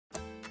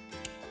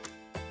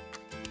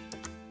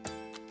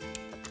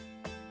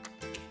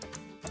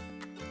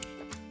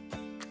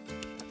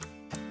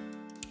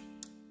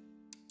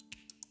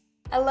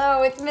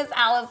Hello, it's Miss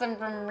Allison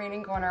from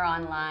Reading Corner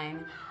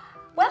Online.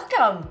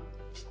 Welcome.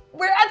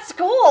 We're at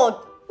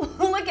school.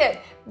 Look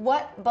at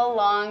what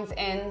belongs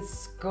in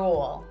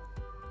school.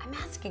 I'm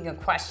asking a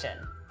question.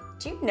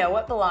 Do you know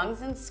what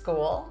belongs in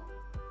school?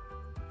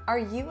 Are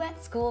you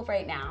at school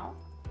right now?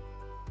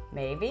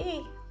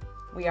 Maybe.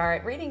 We are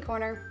at Reading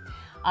Corner.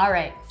 All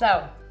right,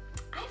 so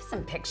I have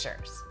some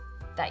pictures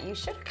that you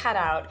should cut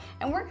out,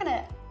 and we're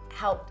gonna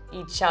help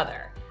each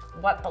other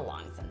what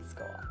belongs in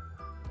school.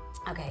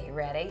 Okay, you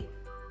ready?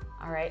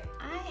 All right,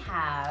 I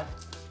have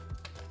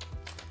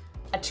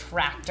a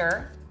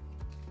tractor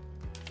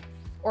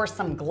or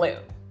some glue.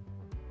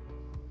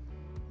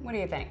 What do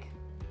you think?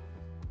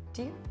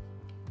 Do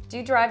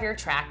you drive your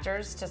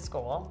tractors to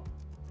school?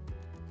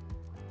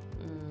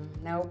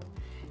 Nope.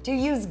 Do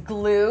you use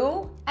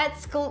glue at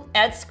school?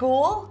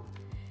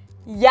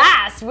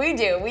 Yes, we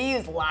do. We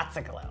use lots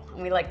of glue,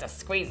 and we like to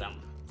squeeze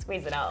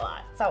it out a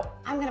lot. So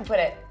I'm gonna put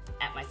it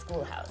at my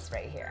schoolhouse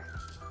right here.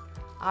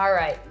 All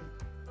right.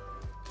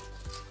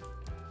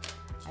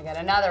 I got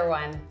another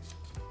one.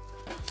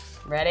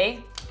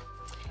 Ready?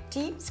 Do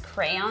you use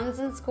crayons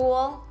in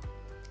school?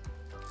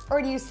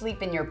 Or do you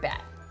sleep in your bed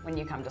when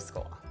you come to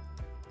school?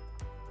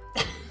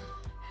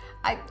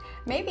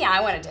 Maybe I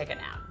want to take a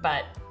nap,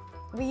 but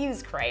we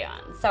use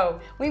crayons. So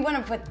we want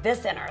to put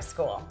this in our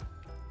school.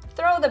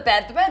 Throw the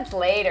bed's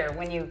later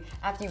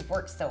after you've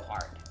worked so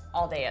hard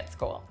all day at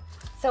school.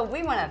 So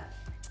we want to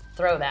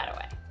throw that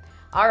away.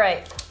 All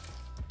right.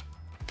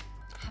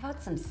 How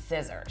about some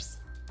scissors?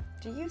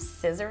 Do you use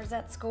scissors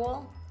at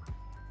school?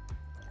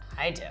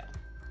 I do.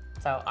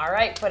 So, all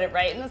right, put it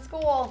right in the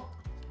school.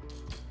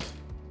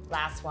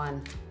 Last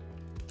one.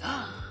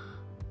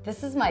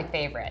 This is my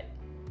favorite,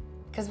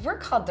 because we're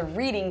called the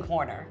Reading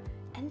Corner,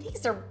 and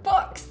these are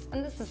books,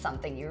 and this is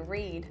something you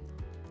read.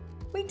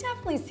 We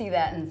definitely see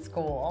that in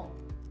school.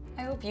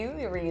 I hope you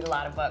read a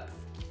lot of books.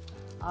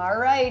 All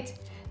right,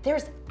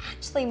 there's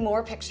actually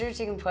more pictures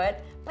you can put,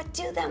 but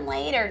do them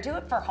later. Do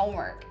it for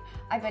homework.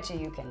 I bet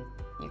you can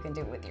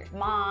do it with your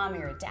mom, or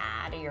your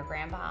dad, or your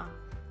grandpa.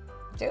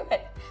 Do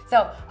it.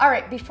 So, all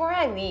right, before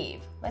I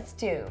leave, let's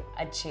do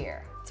a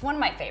cheer. It's one of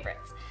my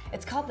favorites.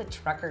 It's called the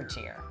trucker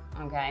cheer,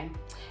 okay?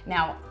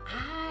 Now,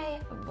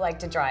 I like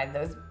to drive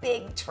those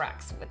big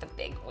trucks with the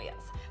big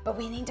wheels, but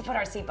we need to put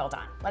our seatbelt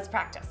on. Let's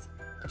practice.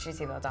 Put your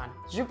seatbelt on.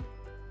 Zoop.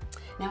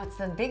 Now, it's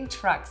the big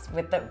trucks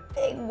with the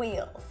big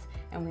wheels,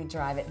 and we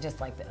drive it just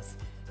like this.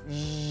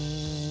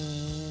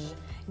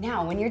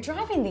 Now, when you're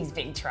driving these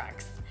big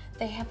trucks,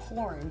 they have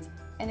horns,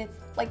 and it's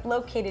like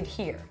located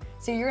here.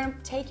 So you're gonna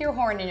take your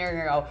horn and you're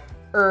gonna go,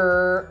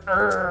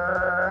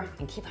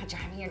 and keep on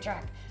driving your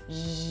truck.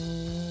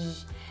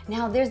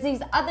 Now there's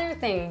these other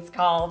things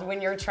called,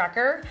 when you're a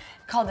trucker,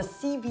 called a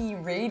CB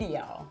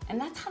radio. And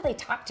that's how they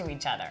talk to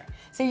each other.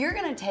 So you're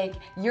gonna take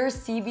your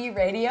CB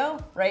radio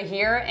right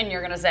here and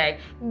you're gonna say,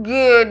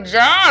 "Good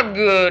job,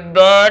 good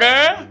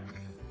buddy."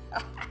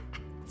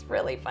 It's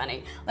really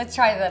funny. Let's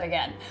try that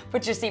again.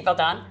 Put your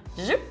seatbelt on.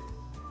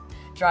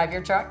 Drive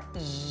your truck.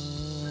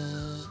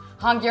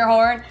 Honk your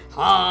horn.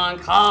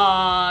 Honk,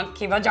 honk.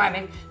 Keep on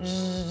driving.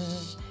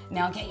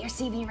 Now get your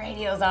CB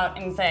radios out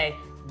and say,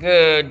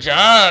 "Good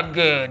job,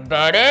 good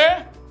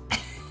buddy."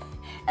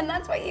 And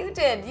that's what you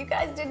did. You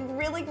guys did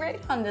really great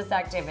on this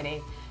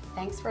activity.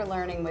 Thanks for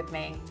learning with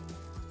me.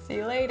 See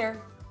you later.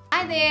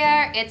 Hi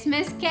there, it's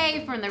Miss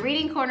Kay from the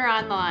Reading Corner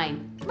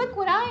Online. Look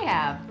what I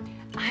have.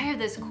 I have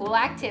this cool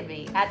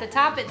activity. At the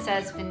top it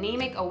says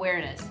phonemic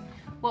awareness.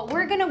 What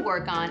we're gonna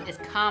work on is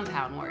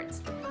compound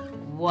words.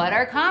 What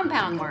are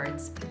compound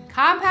words?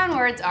 Compound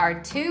words are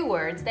two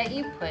words that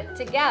you put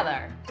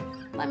together.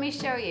 Let me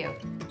show you.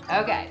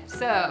 Okay,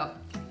 so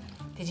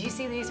did you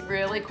see these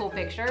really cool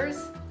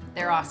pictures?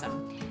 They're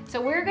awesome.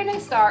 So we're gonna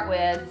start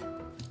with,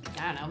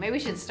 I don't know, maybe we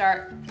should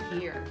start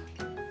here.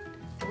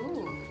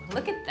 Ooh,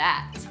 look at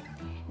that.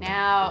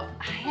 Now,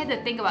 I had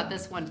to think about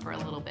this one for a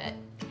little bit.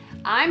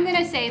 I'm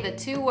gonna say the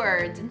two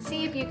words and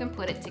see if you can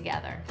put it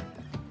together.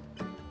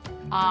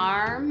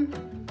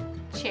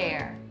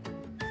 Armchair.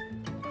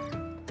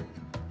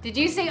 Did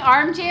you say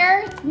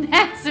armchair?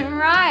 That's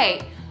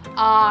right.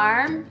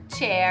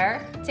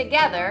 Armchair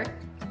together,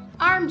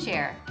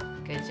 armchair.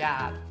 Good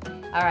job.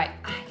 All right,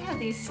 I have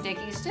these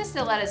stickies just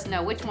to let us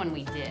know which one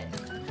we did.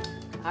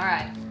 All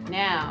right,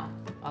 now,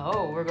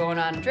 we're going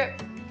on a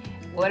trip.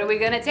 What are we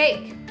gonna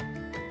take?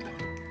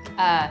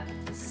 A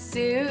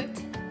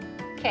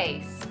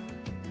suitcase.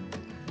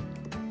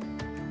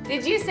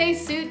 Did you say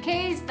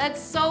suitcase?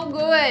 That's so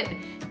good.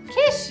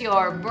 Kiss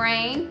your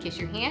brain, kiss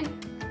your hand,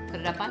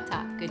 put it up on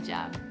top, good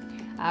job.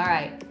 All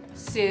right,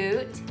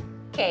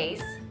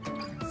 suitcase,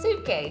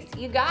 suitcase,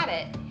 you got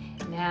it.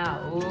 Now,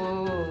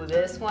 ooh,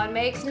 this one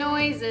makes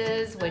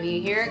noises when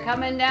you hear it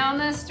coming down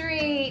the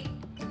street.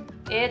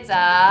 It's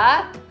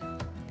a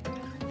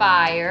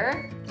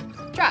fire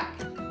truck.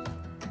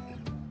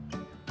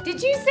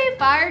 Did you say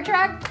fire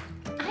truck?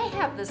 I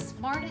have the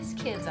smartest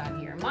kids on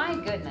here, my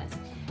goodness.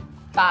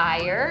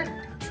 Fire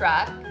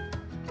truck,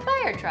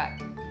 fire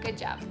truck. Good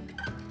job.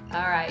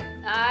 All right,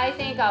 I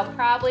think I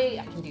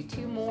can do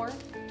two more.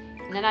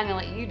 and then I'm gonna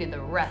let you do the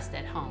rest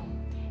at home.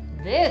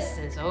 This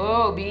is,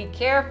 oh, be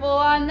careful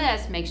on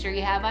this. Make sure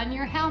you have on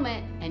your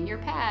helmet and your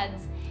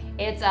pads.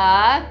 It's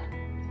a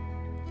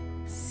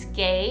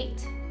skateboard.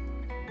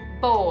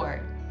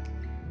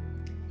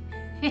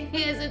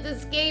 Yes, it's a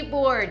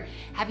skateboard.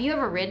 Have you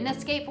ever ridden a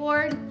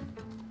skateboard?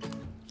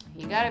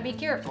 You gotta be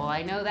careful,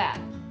 I know that.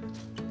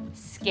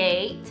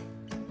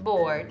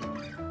 Skateboard,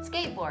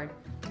 skateboard.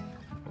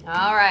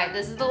 All right,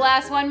 this is the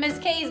last one Miss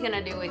K's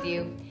gonna do with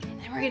you.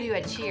 And then we're gonna do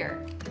a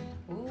cheer.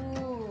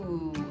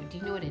 Ooh, do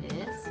you know what it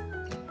is?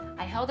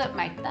 I held up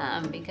my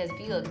thumb because if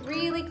you look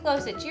really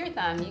close at your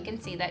thumb, you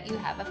can see that you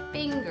have a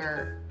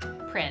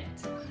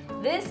fingerprint.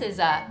 This is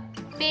a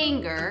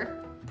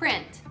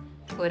fingerprint.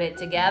 Put it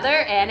together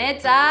and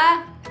it's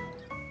a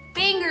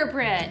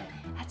fingerprint.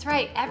 That's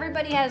right,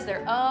 everybody has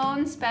their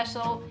own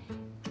special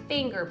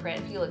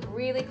fingerprint. If you look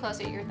really close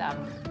at your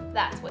thumb,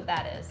 that's what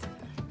that is.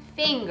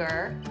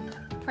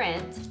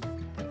 Fingerprint,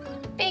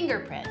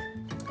 fingerprint.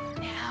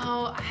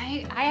 Now,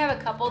 I have a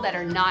couple that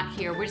are not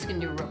here. We're just gonna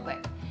do it real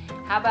quick.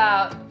 How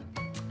about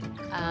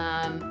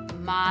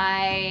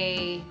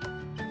my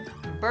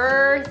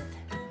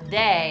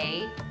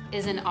birthday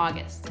is in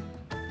August.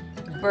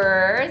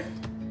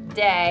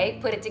 Birthday,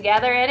 put it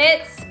together and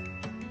it's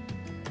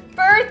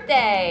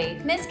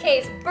birthday. Miss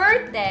K's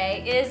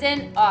birthday is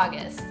in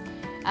August.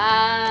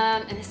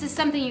 And this is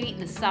something you eat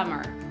in the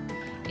summer.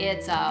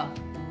 It's a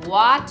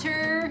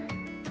watermelon.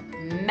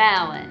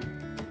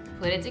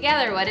 Put it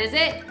together, what is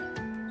it?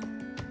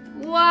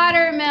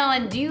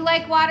 Watermelon. Do you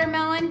like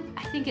watermelon?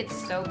 I think it's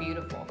so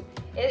beautiful.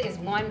 It is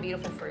one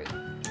beautiful fruit.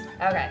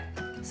 Okay,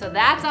 so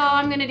that's all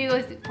I'm gonna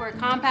do for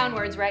compound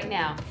words right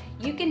now.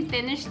 You can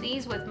finish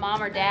these with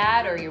mom or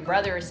dad or your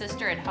brother or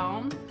sister at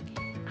home.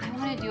 I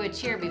wanna do a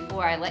cheer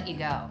before I let you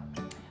go. All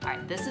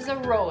right, this is a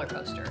roller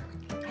coaster.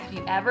 Have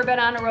you ever been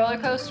on a roller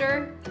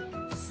coaster?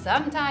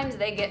 Sometimes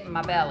they get in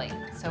my belly.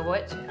 So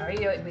what are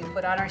you, we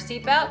put on our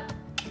seatbelt?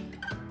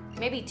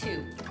 Maybe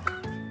 2.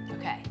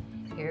 Okay,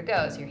 here it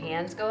goes. Your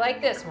hands go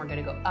like this and we're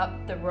gonna go up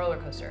the roller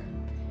coaster.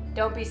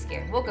 Don't be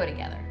scared, we'll go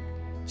together.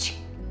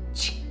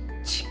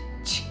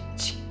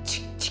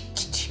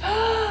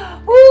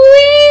 Whee!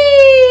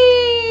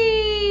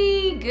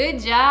 Good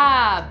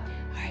job.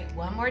 All right,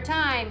 one more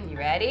time. You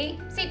ready?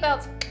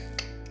 Seatbelts.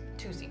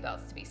 2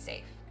 seatbelts to be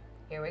safe.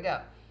 Here we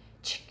go.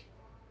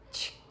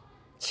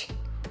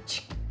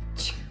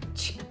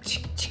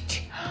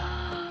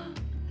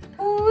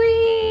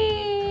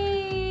 Whee!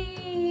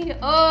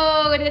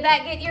 Oh, did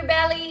that get your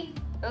belly?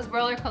 Those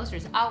roller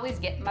coasters always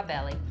get my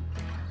belly.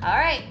 All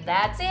right,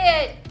 that's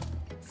it.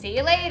 See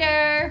you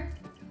later.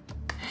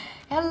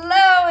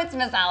 Hello, it's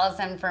Miss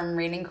Allison from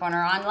Reading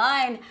Corner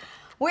Online.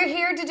 We're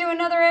here to do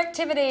another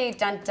activity.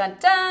 Dun, dun,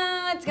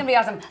 dun. It's gonna be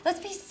awesome. Let's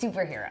be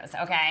superheroes,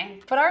 okay?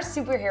 Put our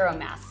superhero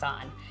masks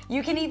on.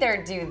 You can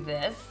either do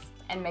this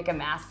and make a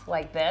mask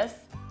like this,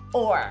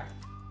 or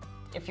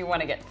if you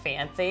wanna get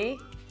fancy,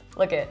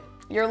 look at,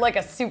 you're like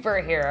a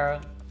superhero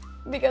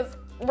because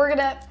we're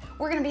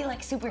gonna be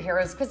like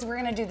superheroes because we're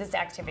gonna do this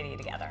activity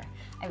together.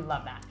 I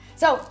love that.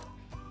 So,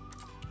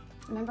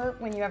 remember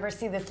when you ever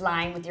see this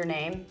line with your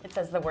name? It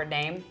says the word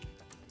name.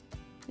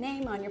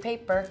 Name on your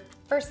paper,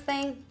 first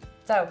thing.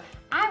 So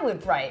I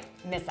would write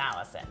Miss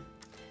Allison.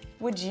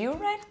 Would you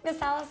write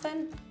Miss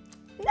Allison?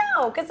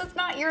 No, because it's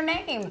not your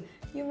name.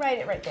 You write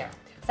it right there.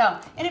 So,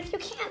 and if you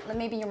can't,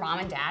 maybe your mom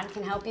and dad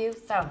can help you.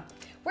 So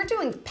we're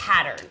doing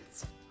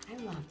patterns. I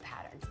love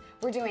patterns.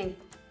 We're doing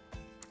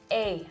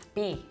A,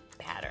 B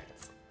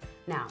patterns.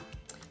 Now,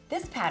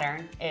 this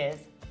pattern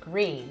is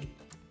green,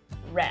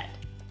 red.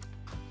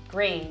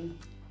 Green,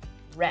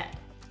 red.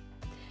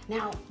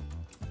 Now,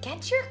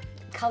 get your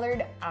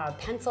colored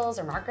pencils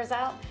or markers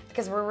out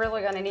because we're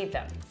really gonna need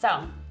them.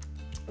 So,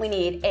 we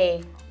need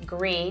a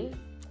green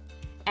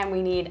and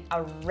we need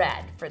a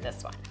red for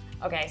this one.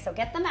 Okay, so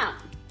get them out.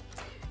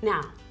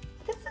 Now,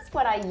 this is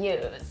what I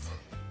use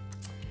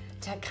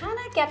to kind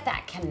of get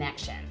that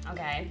connection,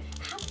 okay?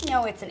 How do you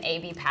know it's an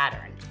A-B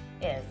pattern?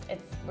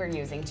 We're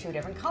using 2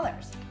 different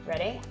colors.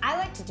 Ready? I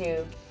like to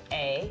do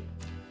A,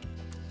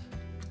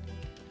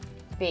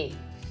 B.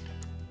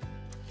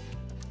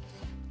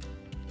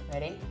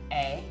 Ready?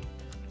 A,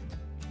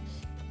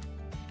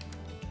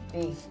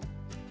 B.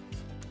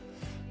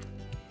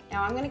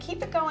 Now I'm gonna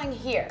keep it going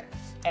here.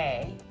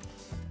 A,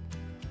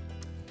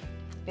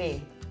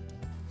 B.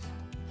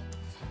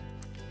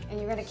 And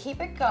you're gonna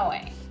keep it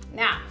going.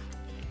 Now,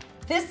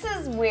 this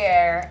is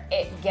where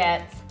it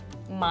gets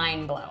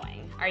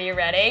mind-blowing. Are you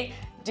ready?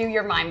 Do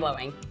your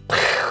mind-blowing.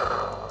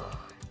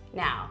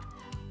 Now,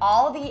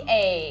 all the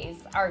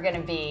A's are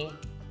gonna be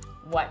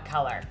what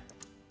color?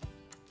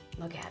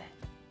 Look at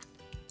it.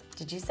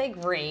 Did you say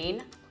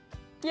green?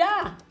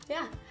 Yeah.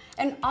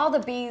 And all the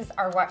B's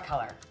are what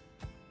color?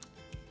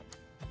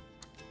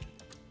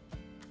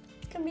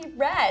 It's gonna be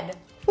red.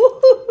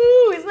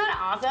 Woo-hoo-hoo, isn't that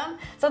awesome?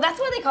 So that's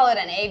why they call it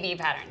an A-B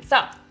pattern.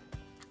 So,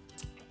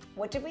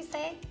 what did we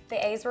say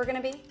the A's were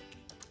gonna be?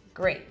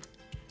 Green.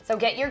 So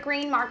get your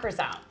green markers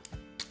out.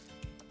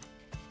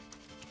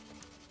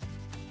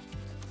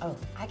 Oh,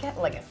 I get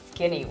like a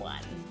skinny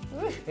one.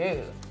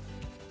 Woohoo.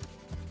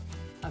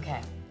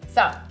 Okay,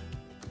 so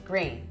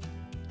green,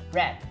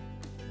 red,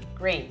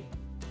 green,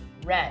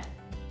 red,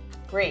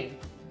 green.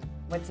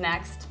 What's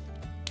next?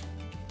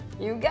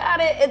 You got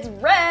it, it's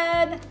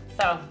red.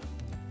 So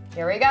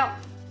here we go.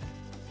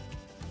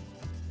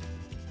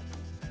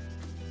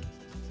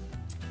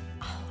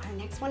 Oh, our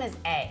next one is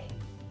A.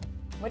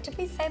 What did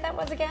we say that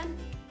was again?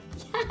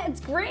 Yeah, it's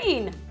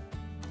green.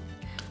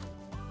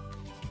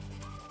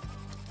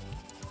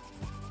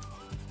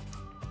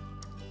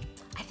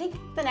 I think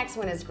the next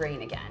one is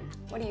green again.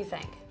 What do you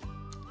think?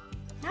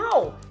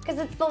 No, because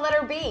it's the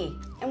letter B.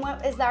 And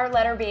what is our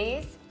letter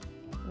B's?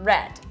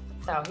 Red.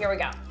 So here we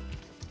go.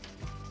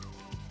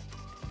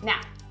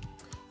 Now,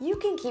 you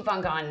can keep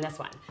on going in this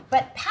one,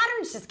 but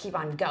patterns just keep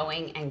on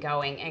going and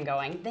going and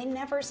going. They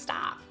never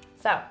stop.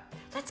 So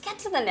let's get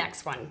to the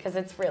next one because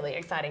it's really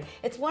exciting.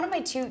 It's one of my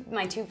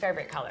two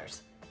favorite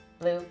colors.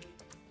 Blue,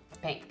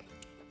 pink,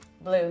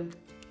 blue,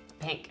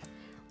 pink.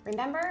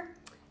 Remember?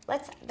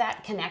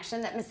 That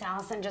connection that Miss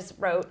Allison just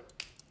wrote.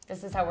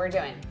 This is how we're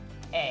doing.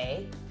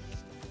 A,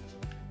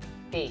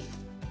 B,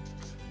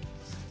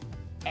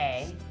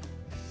 A,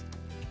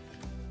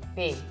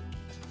 B,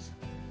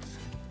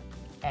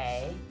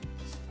 A,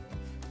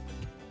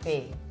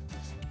 B,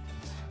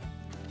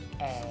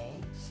 A,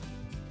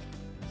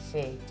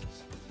 B.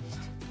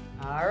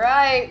 All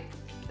right,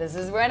 this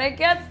is when it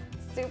gets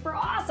super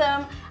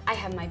awesome. I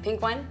have my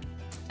pink one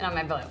and on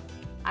my blue.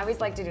 I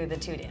always like to do the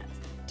two dance.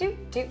 Do,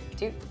 do,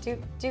 do,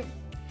 do, do.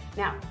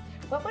 Now,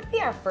 what would be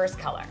our first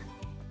color?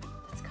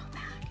 Let's go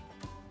back.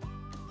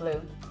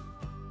 Blue,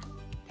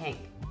 pink,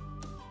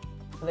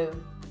 blue,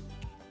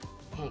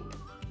 pink.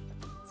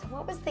 So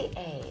what was the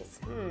A's?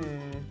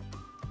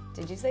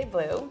 Did you say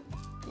blue?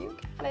 You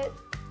got it.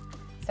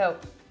 So,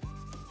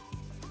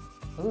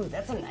 ooh,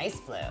 that's a nice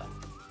blue.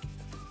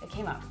 It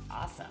came out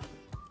awesome.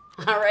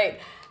 All right,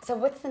 so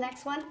what's the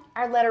next one?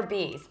 Our letter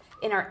B's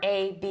in our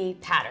A, B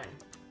pattern.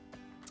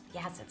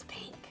 Yes, it's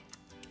pink.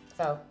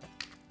 So,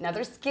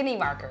 another skinny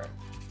marker.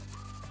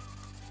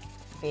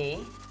 B.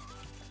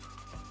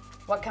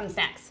 What comes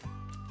next?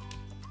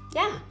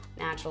 Yeah,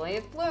 naturally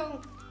it's blue.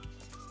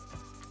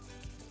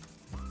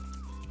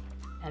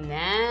 And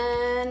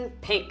then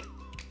pink.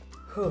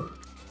 Whew.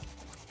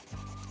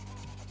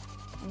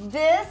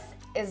 This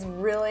is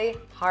really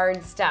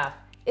hard stuff.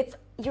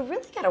 You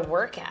really gotta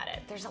work at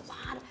it. There's a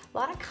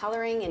lot of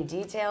coloring and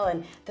detail,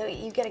 and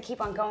you gotta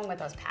keep on going with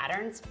those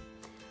patterns.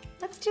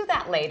 Let's do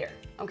that later,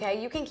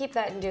 okay? You can keep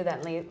that and do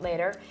that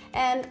later.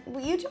 And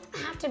you don't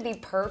have to be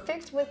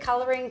perfect with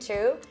coloring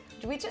too.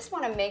 We just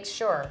wanna make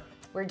sure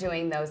we're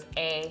doing those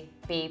A,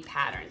 B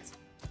patterns.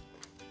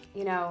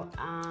 You know,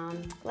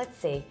 let's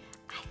see.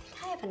 I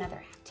think I have another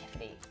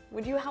activity.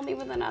 Would you help me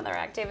with another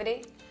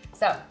activity?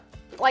 So,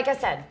 like I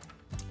said,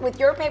 with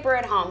your paper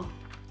at home,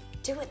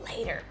 do it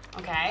later,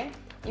 okay?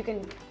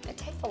 It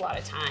takes a lot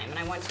of time, and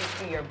I want you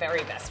to do your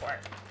very best work.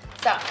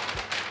 So,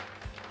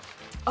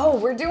 oh,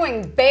 we're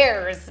doing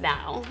bears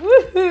now.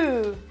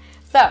 Woohoo!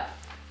 So,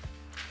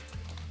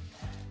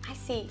 I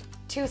see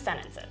two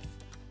sentences.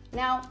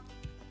 Now,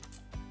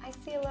 I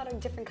see a lot of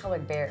different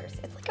colored bears.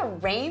 It's like a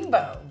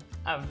rainbow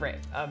of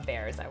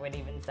bears, I would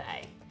even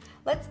say.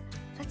 Let's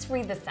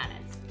read the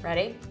sentence.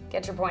 Ready?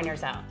 Get your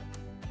pointers out.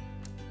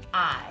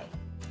 I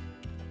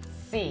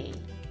see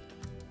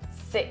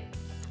 6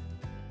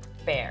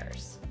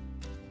 bears.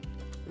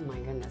 Oh my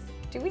goodness.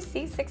 Do we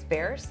see 6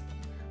 bears?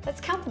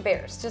 Let's count the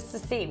bears just to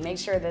see, make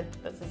sure that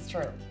this is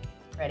true.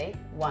 Ready?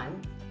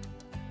 1,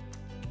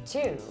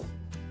 2,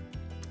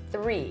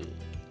 3,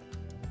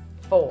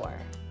 4,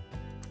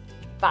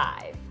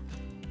 5,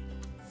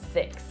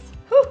 6.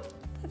 Whew,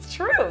 that's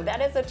true.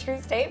 That is a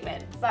true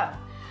statement. So,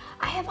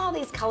 I have all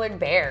these colored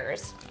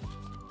bears.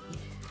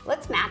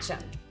 Let's match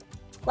them.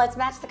 Let's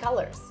match the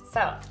colors.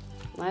 So,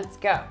 let's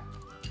go.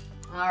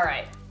 All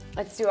right,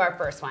 let's do our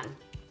first one.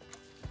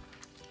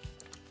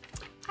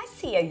 I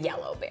see a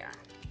yellow bear.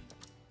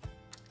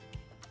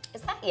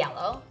 Is that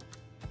yellow?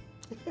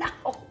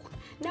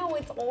 No,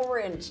 it's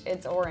orange.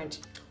 It's orange.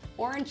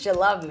 Orange, you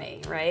love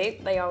me,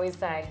 right? They always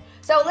say.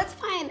 So let's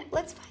find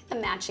the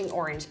matching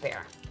orange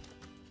bear.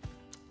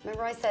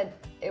 Remember I said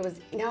it was,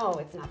 no,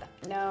 it's not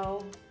that,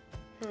 no.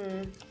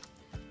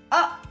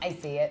 Oh, I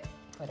see it.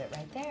 Put it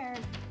right there.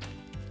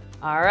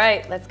 All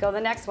right, let's go to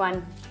the next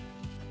one.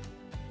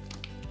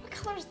 What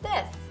color is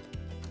this?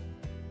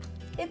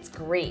 It's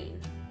green.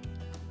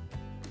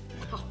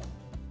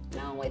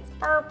 No, it's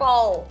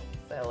purple.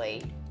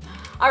 Silly.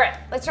 All right,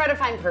 let's try to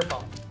find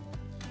purple.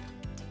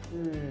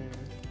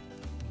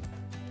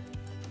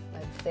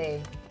 Let's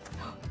see.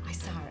 Oh, I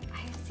saw it.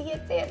 I see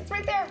it. It's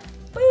right there.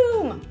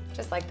 Boom.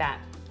 Just like that.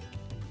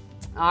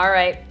 All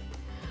right.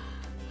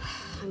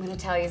 I'm gonna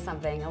tell you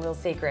something, a little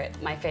secret,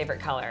 my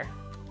favorite color.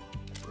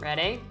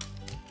 Ready?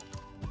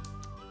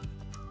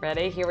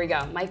 Ready? Here we go.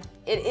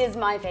 It is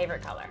my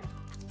favorite color.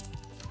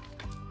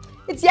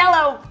 It's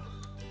yellow.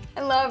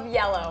 I love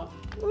yellow.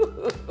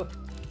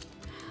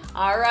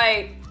 All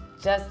right,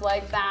 just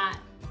like that.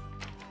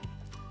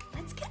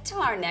 Let's get to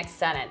our next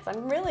sentence.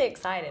 I'm really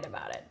excited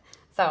about it.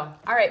 So,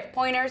 all right,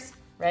 pointers,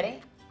 ready?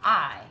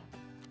 I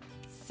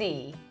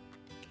see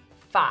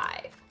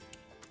 5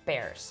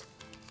 bears.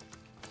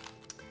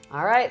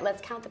 All right,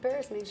 let's count the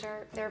bears. Make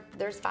sure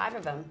there's 5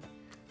 of them.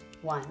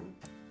 1,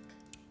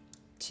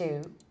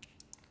 2,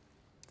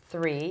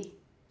 3,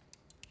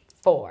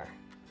 4,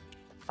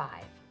 5.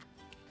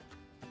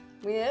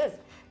 It is.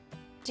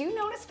 Do you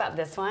notice about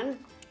this one?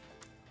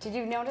 Did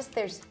you notice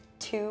there's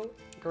 2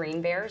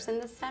 green bears in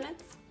this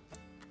sentence?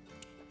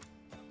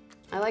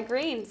 I like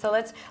green, so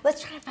let's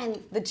try to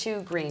find the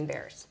 2 green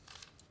bears.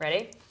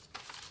 Ready?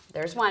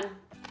 There's 1,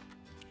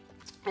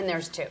 and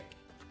there's 2.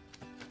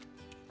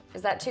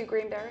 Is that 2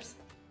 green bears?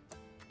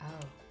 Oh,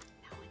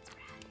 no, it's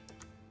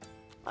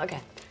red.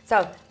 Okay,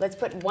 so let's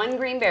put 1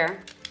 green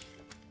bear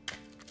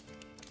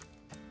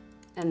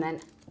and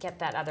then get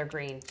that other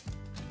green.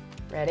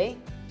 Ready?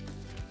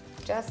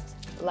 Just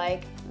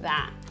like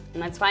that.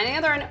 And let's find the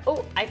other one.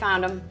 Oh, I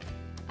found him.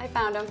 I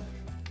found him.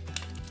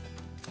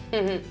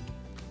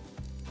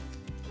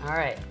 All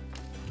right.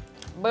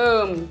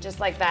 Boom, just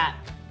like that.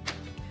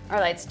 All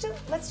right,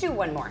 let's do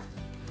one more.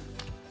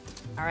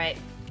 All right.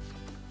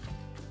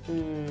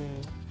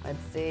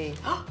 Let's see.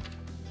 Oh,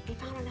 we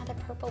found another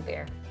purple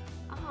bear.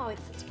 Oh,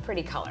 it's such a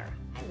pretty color.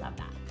 I love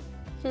that.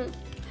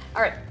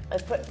 All right,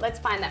 let's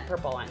find that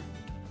purple one.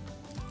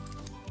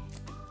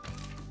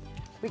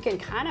 We can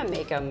kind of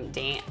make them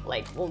dance,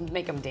 like we'll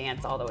make them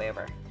dance all the way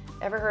over.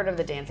 Ever heard of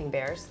the dancing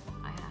bears?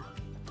 I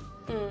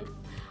have.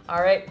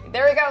 All right,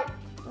 there we go.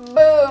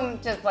 Boom,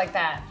 just like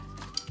that.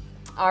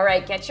 All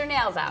right, get your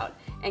nails out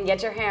and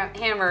get your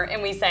hammer,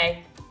 and we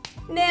say,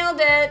 nailed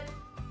it.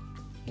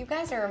 You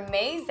guys are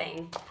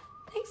amazing.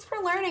 Thanks for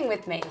learning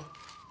with me.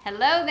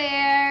 Hello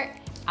there.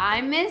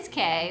 I'm Ms.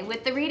 K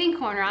with the Reading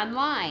Corner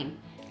Online.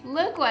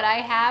 Look what I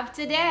have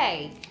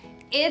today.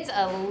 It's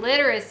a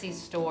literacy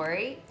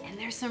story, and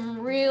there's some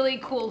really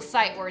cool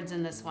sight words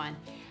in this one.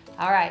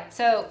 All right,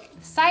 so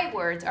sight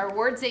words are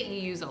words that you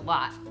use a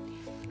lot.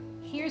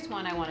 Here's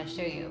one I want to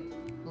show you.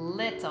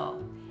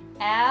 Little.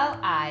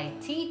 L-I-T-T-L-E.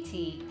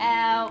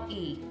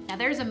 Now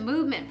there's a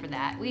movement for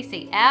that. We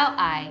say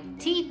L-I-T-T-L-E.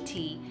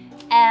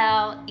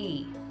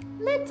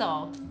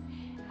 Little.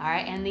 All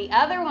right, and the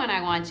other one I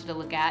want you to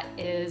look at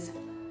is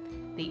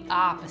the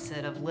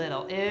opposite of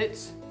little.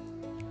 It's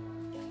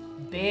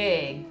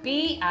big.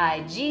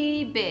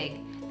 B-I-G, big.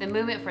 The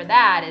movement for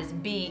that is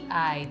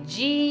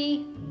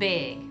B-I-G,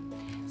 big.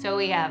 So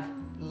we have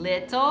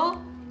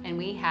little and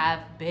we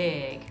have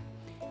big.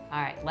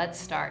 All right, let's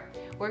start.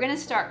 We're gonna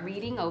start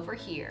reading over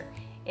here.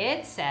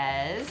 It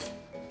says,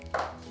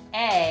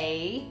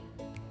 a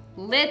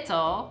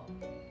little.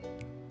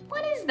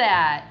 What is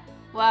that?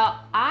 Well,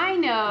 I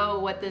know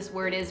what this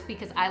word is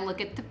because I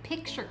look at the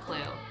picture clue.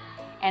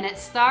 And it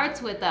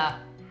starts with a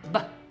B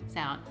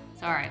sound.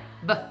 Sorry,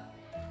 B.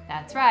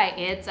 That's right,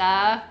 it's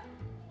a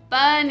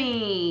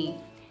bunny.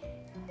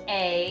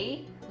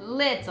 A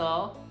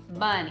little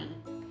bunny.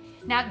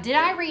 Now, did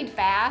I read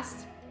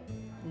fast?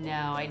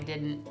 No, I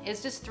didn't.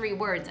 It's just 3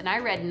 words, and I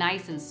read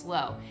nice and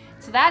slow.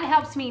 So that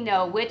helps me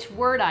know which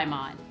word I'm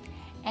on.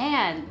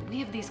 And we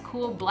have these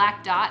cool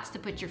black dots to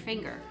put your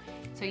finger.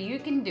 So you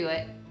can do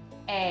it,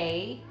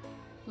 a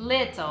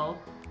little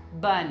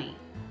bunny.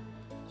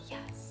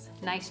 Yes,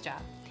 nice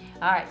job.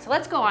 All right, so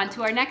let's go on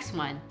to our next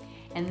one.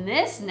 And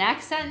this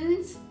next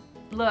sentence,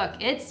 look,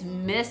 it's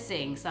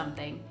missing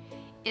something.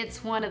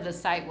 It's one of the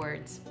sight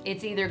words.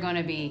 It's either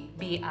gonna be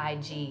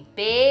B-I-G,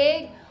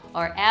 big,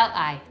 or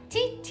L-I-T-T-L-E,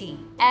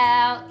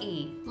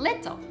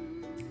 little.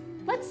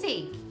 Let's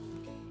see.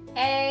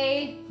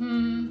 A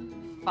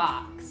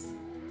fox.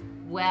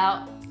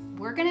 Well,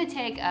 we're gonna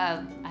take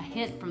a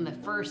hint from the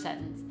first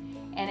sentence,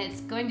 and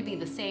it's going to be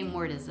the same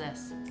word as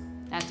this.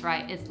 That's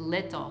right, it's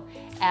little.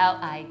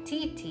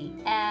 L-I-T-T-L-E.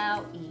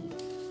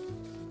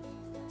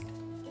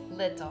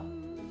 Little.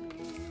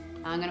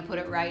 I'm gonna put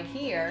it right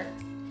here.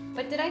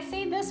 But did I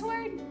say this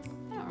word?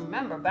 I don't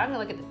remember, but I'm gonna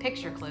look at the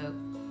picture clue.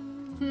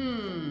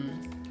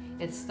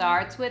 It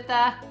starts with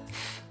a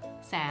F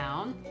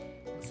sound.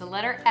 It's the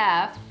letter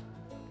F.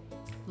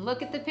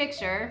 Look at the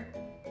picture.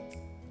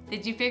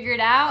 Did you figure it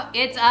out?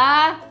 It's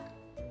a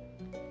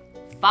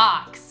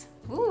fox.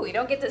 Ooh, we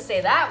don't get to say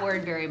that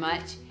word very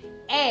much.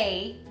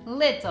 A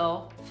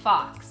little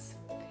fox.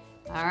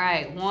 All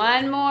right,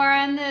 one more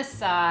on this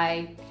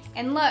side.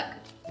 And look,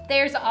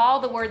 there's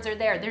all the words are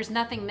there. There's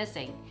nothing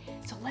missing.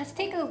 So let's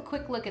take a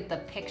quick look at the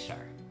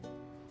picture.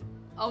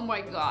 Oh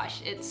my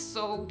gosh, it's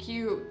so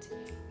cute.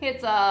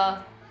 It's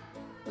a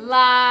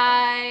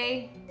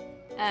lion.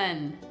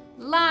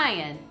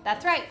 Lion,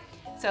 that's right.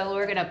 So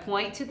we're gonna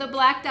point to the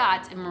black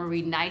dots and we'll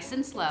read nice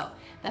and slow.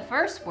 The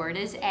first word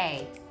is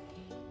A.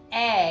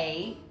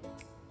 A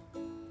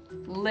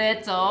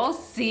little,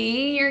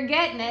 see, you're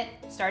getting it.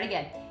 Start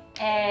again.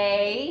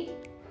 A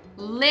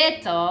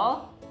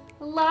little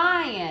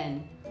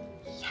lion.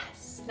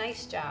 Yes,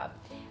 nice job.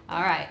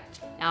 All right,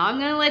 now I'm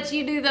gonna let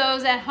you do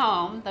those at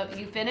home.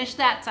 You finish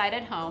that side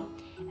at home.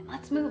 And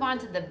let's move on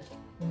to the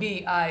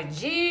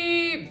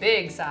B-I-G,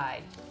 big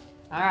side.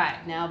 All right,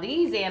 now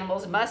these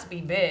animals must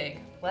be big.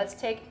 let's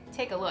take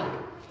a look.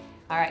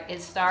 All right,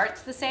 it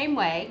starts the same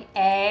way.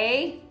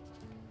 A,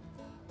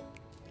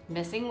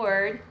 missing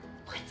word.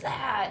 What's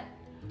that?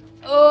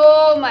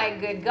 Oh my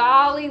good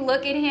golly,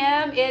 look at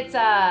him. It's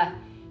a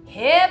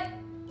hippo.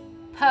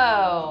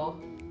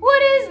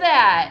 What is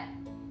that?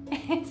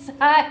 It's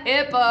a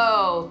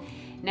hippo.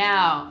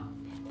 Now,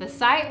 the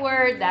sight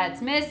word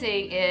that's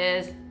missing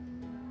is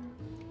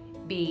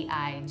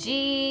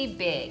B-I-G,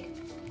 big.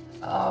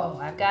 Oh,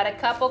 I've got a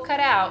couple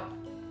cut out.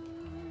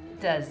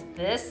 Does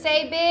this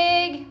say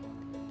big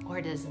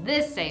or does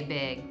this say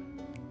big?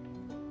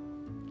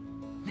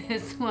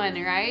 This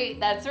one, right?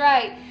 That's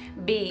right.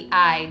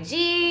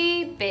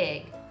 B-I-G,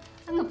 big.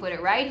 I'm gonna put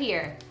it right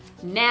here.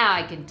 Now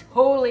I can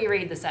totally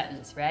read the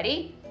sentence.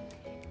 Ready?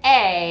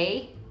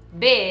 A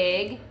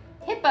big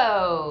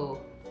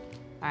hippo.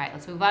 All right,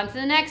 let's move on to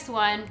the next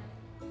one.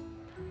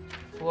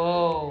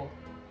 Whoa.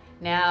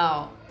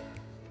 Now,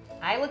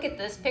 I look at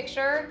this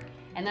picture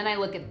and then I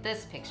look at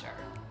this picture.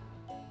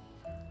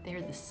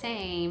 They're the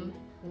same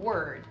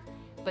word,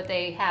 but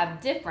they have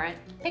different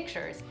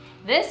pictures.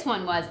 This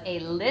one was a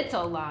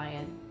little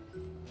lion.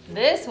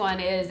 This one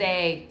is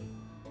a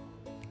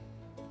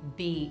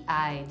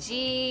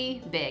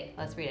B-I-G, big.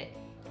 Let's read it.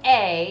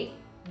 A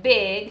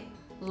big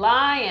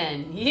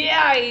lion.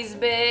 Yeah, he's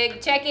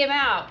big. Check him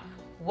out.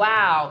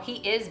 Wow, he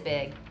is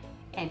big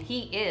and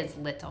he is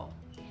little.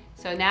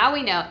 So now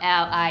we know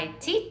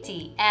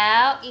L-I-T-T-L-E,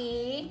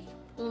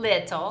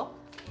 little,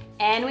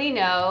 and we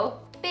know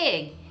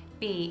big,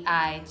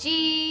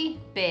 B-I-G,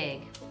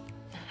 big.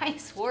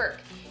 Nice work.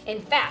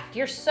 In fact,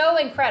 you're so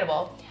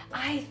incredible.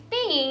 I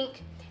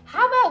think,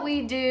 how about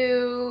we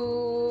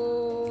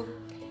do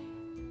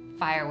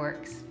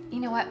fireworks? You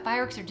know what?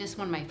 Fireworks are just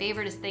one of my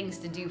favorite things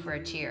to do for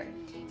a cheer.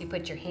 You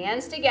put your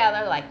hands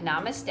together like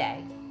namaste,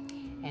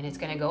 and it's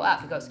gonna go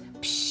up. It goes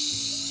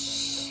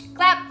psh,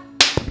 clap.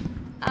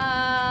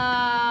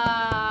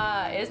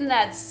 Isn't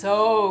that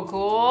so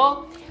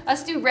cool?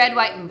 Let's do red,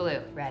 white, and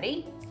blue.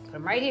 Ready? Put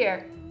them right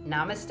here.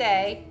 Namaste,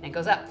 and it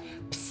goes up.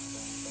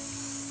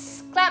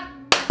 Psst, clap.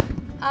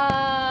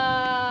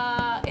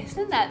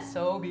 Isn't that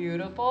so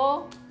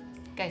beautiful?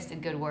 You guys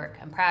did good work.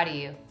 I'm proud of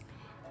you.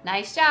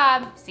 Nice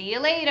job. See you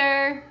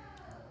later.